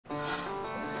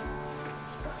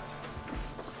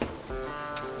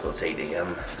So it's 8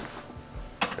 a.m.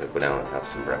 I'm gonna go down and have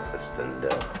some breakfast and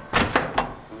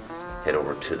head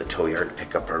over to the tow yard to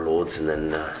pick up our loads, and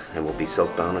then we'll be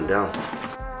southbound and down.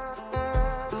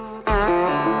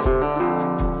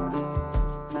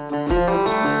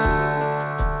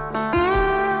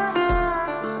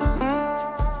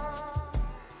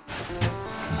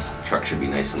 The truck should be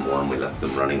nice and warm. We left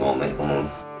them running all night long.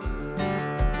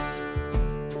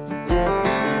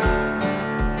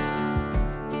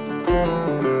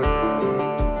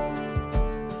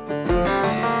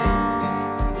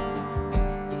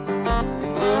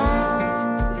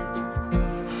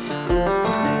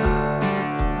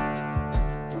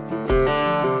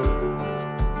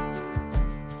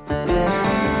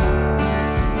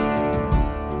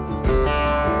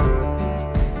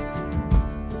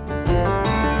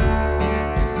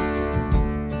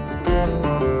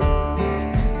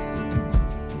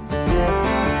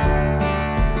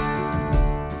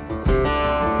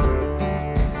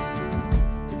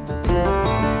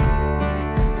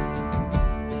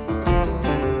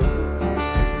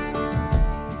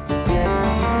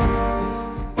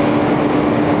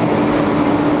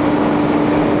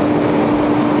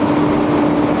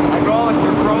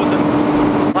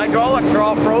 Hydraulics are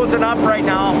all frozen up right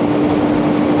now.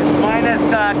 It's minus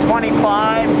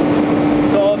 25.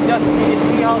 So just you can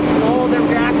see how slow they're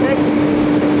reacting.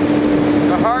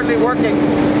 They're hardly working.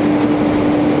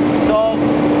 So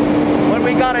what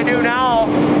we gotta do now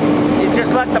is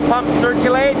just let the pump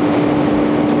circulate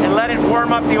and let it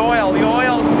warm up the oil. The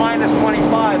oil's minus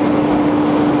 25.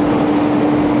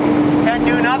 Can't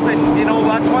do nothing. You know,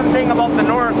 that's one thing about the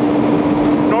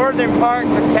northern parts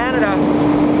of Canada.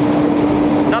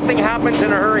 Nothing happens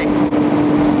in a hurry.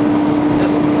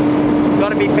 Just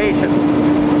gotta be patient.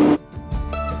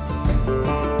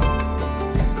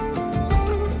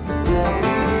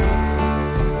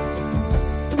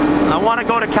 I want to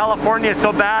go to California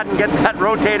so bad and get that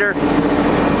rotator,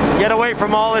 get away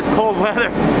from all this cold weather.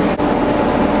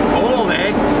 Cold,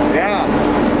 eh? Yeah.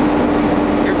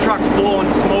 Your truck's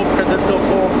blowing smoke because it's so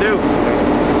cold too.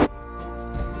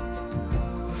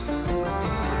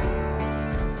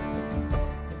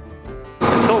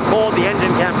 So cold the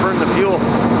engine can't burn the fuel.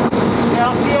 Yeah,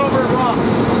 I'll see you over at Rock.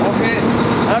 Okay.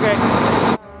 Okay.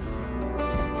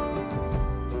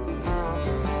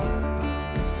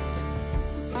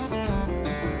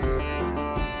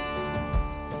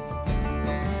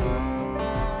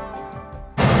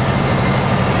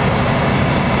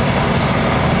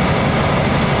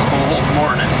 Cold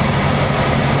morning.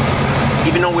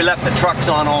 Even though we left the trucks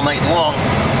on all night long,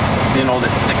 you know, the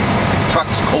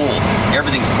truck's cold.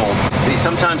 Everything's cold. They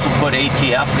sometimes will put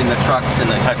ATF in the trucks and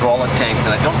the hydraulic tanks,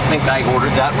 and I don't think I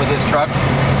ordered that with this truck,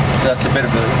 so that's a bit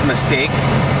of a mistake.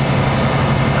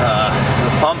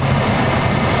 The pump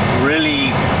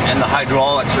really, and the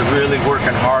hydraulics are really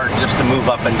working hard just to move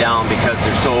up and down because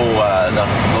they're so, the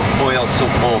oil's so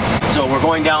cold. So we're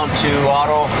going down to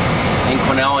Otto in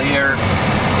Quesnel here.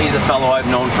 He's a fellow I've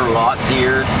known for lots of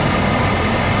years.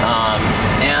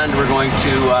 And we're going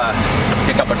to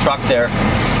pick up a truck there.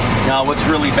 Now what's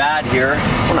really bad here,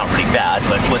 well not really bad,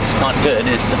 but what's not good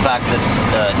is the fact that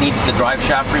it needs the drive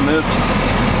shaft removed.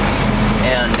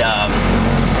 And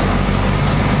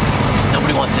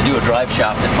nobody wants to do a drive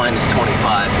shaft at minus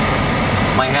 25.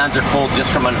 My hands are cold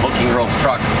just from unhooking Earl's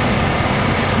truck.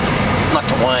 Not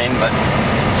to whine, but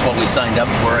it's what we signed up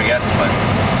for, I guess. But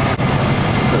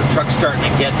so the truck's starting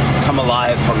to come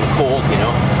alive from the cold, you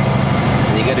know.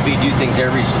 And you got to do things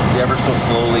ever so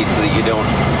slowly so that you don't.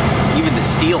 Even the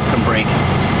steel can break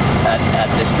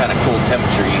at this kind of cold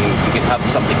temperature. You can have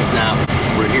something snap.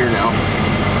 We're here now.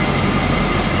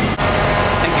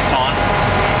 I think it's on.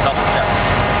 Double check.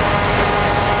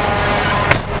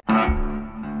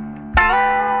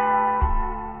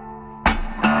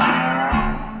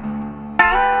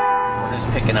 We're just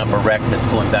picking up a wreck that's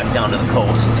going back down to the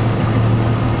coast.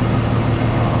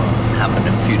 Happened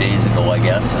a few days ago, I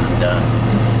guess, and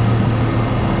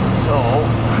so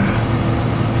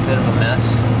it's a bit of a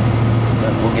mess,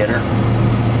 but we'll get her.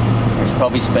 We'll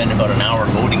probably spend about an hour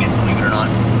loading it, believe it or not.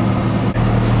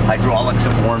 Hydraulics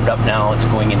have warmed up now, it's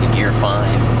going into gear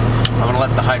fine. I'm going to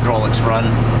let the hydraulics run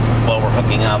while we're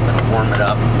hooking up and warm it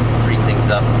up, free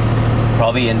things up.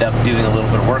 Probably end up doing a little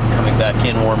bit of work, coming back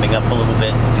in, warming up a little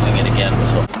bit, doing it again.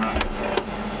 So.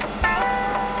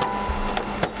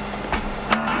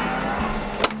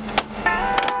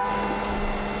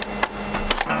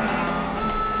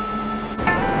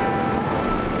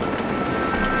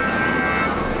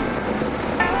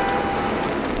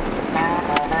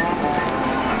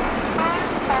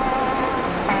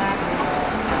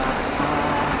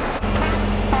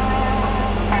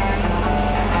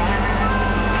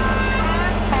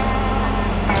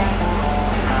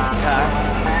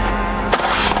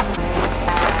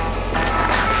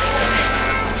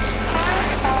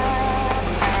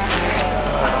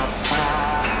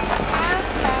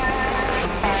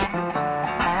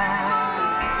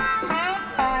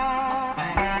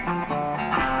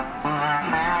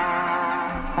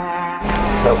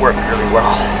 work really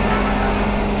well.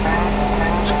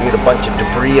 Just get a bunch of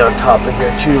debris on top of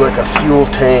here too, like a fuel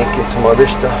tank and some other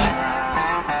stuff.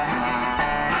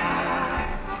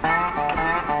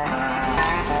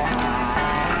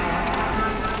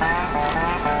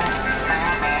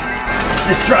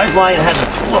 This driveline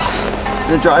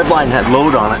had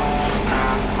load on it.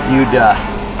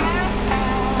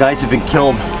 Guys have been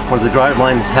killed where the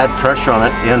drivelines had pressure on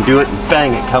it. They undo it and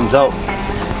bang, it comes out.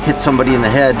 Hit somebody in the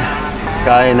head.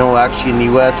 Guy I know actually in the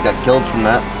US got killed from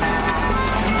that.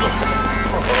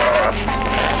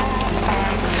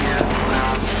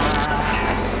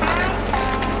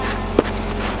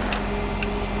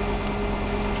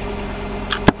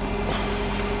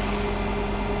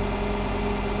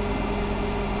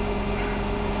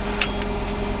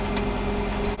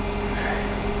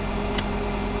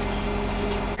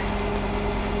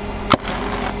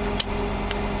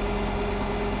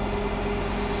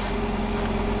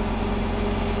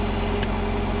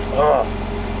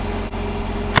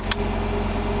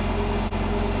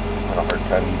 Had a hard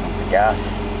time using the gas.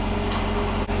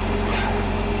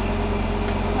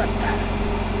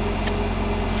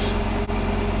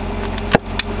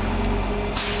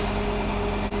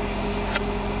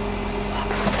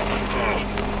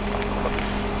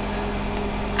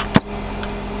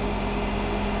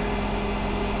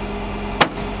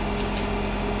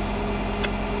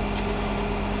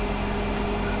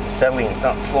 The settling is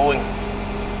not flowing.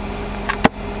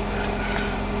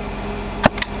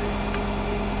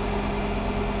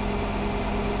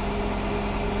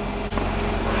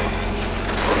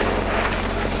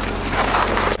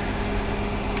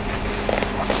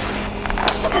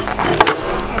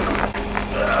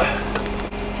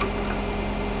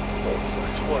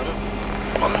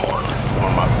 One more,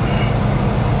 warm up.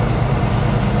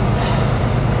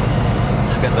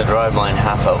 Got the driveline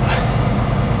half out.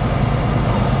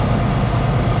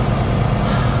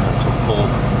 I'm so cold.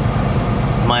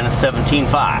 Minus 17.5.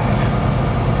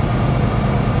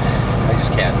 I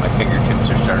just can't. My fingertips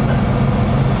are starting to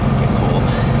get cold.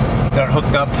 Got it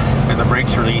hooked up. Got the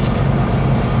brakes released.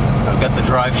 I've got the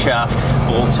drive shaft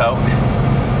bolts out,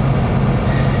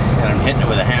 and I'm hitting it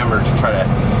with a hammer to try to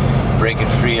break it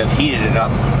free. I've heated it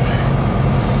up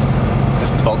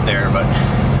just about there, but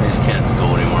I just can't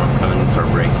go anymore. I'm coming in for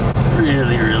a break.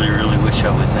 Really wish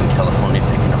I was in California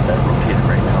picking up that rotator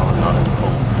right now and not in the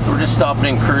cold. So we're just stopping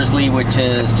in Kersley, which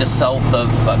is just south of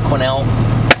Quesnel.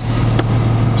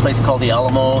 A place called the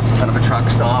Alamo. It's kind of a truck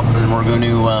stop, and we're going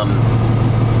to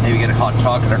maybe get a hot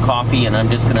chocolate or coffee, and I'm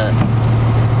just gonna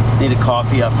need a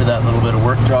coffee after that little bit of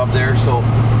work job there. So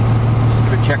just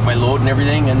gonna check my load and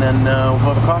everything, and then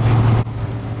we'll have a coffee.